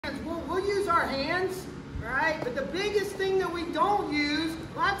our hands, right? But the biggest thing that we don't use,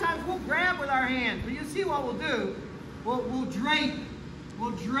 a lot of times we'll grab with our hands, but you'll see what we'll do. We'll drape.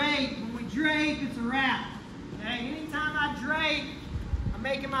 We'll drape. When we drape, it's a wrap. Okay? Anytime I drape, I'm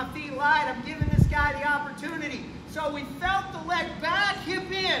making my feet light. I'm giving this guy the opportunity. So we felt the leg back,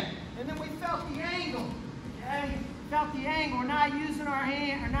 hip in, and then we felt the angle. Okay? Felt the angle. We're not using our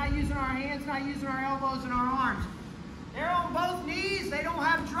hands, not using our elbows and our arms. They're on both knees. They don't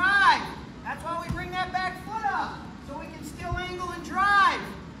have drive. That's why we bring that back foot up, so we can still angle and drive.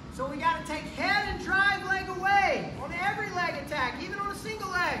 So we got to take head and drive leg away on every leg attack, even on a single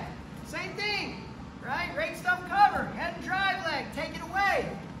leg. Same thing, right? Rake stuff cover, head and drive leg, take it away.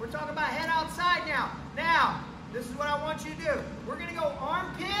 We're talking about head outside now. Now, this is what I want you to do. We're going to go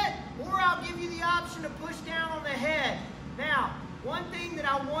armpit, or I'll give you the option to push down on the head. Now, one thing that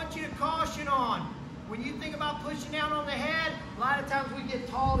I want you to caution on, when you think about pushing down on the head, a lot of times we get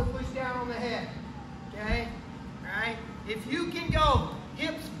tall to push down on the head. Okay? All right? If you can go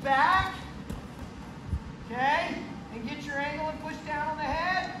hips back, okay, and get your angle and push down on the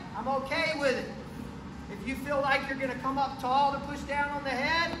head, I'm okay with it. If you feel like you're going to come up tall to push down on the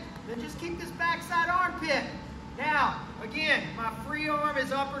head, then just keep this backside armpit. Now, again, my free arm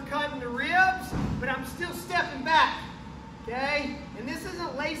is uppercutting the ribs, but I'm still stepping back. Okay? And this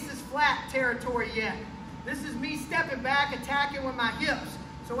isn't laces flat territory yet. This is me stepping back, attacking with my hips.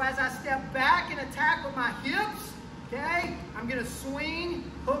 So as I step back and attack with my hips, okay, I'm going to swing,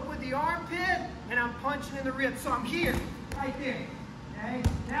 hook with the armpit, and I'm punching in the ribs. So I'm here, right there. Okay?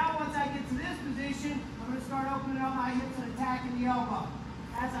 Now once I get to this position, I'm going to start opening up my hips and attacking the elbow.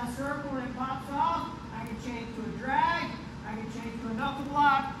 As I circle and it pops off, I can change to a drag, I can change to a knuckle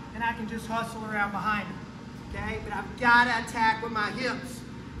block, and I can just hustle around behind it. Okay, but I've got to attack with my hips.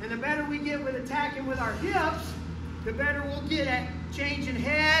 And the better we get with attacking with our hips, the better we'll get at changing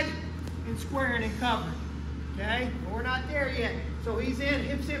head and squaring and covering. Okay, but we're not there yet. So he's in,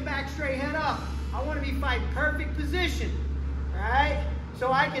 hips in, back straight, head up. I want to be fighting perfect position. All right,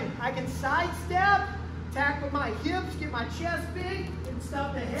 so I can sidestep, attack with my hips, get my chest big, and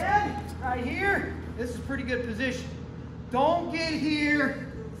stop the head right here. This is a pretty good position. Don't get here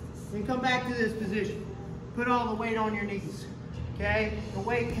and come back to this position. Put all the weight on your knees, okay? The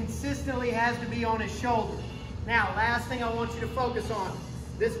weight consistently has to be on his shoulder. Now, last thing I want you to focus on,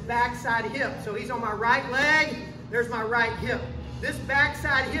 this backside hip. So he's on my right leg, there's my right hip. This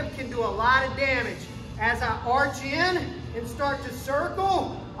backside hip can do a lot of damage. As I arch in and start to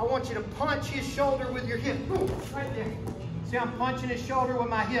circle, I want you to punch his shoulder with your hip. Boom, right there. See, I'm punching his shoulder with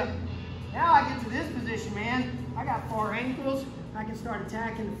my hip. Now I get to this position, man. I got far ankles. I can start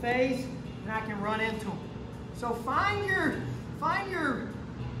attacking the face, and I can run into him. So find your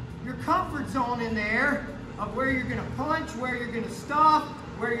comfort zone in there of where you're going to punch, where you're going to stuff,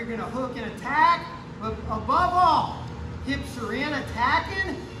 where you're going to hook and attack. But above all, hips are in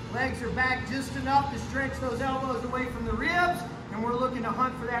attacking, legs are back just enough to stretch those elbows away from the ribs, and we're looking to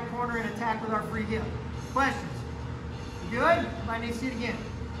hunt for that corner and attack with our free hip. Questions? You good? Everybody needs to see it again.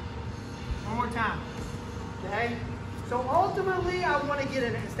 One more time. Okay? So ultimately, I want to get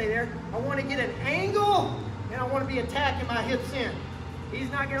an, stay there, I want to get an angle, and I want to be attacking my hips in.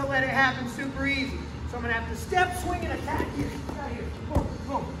 He's not going to let it happen super easy. So I'm going to have to step, swing, and attack here. Right here. Boom,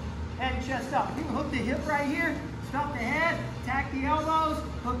 boom. Head and chest up. You can hook the hip right here, stop the head, attack the elbows,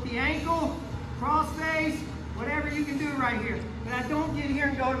 hook the ankle, cross face, whatever you can do right here. But I don't get here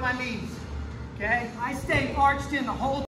and go to my knees. Okay? I stay arched in the whole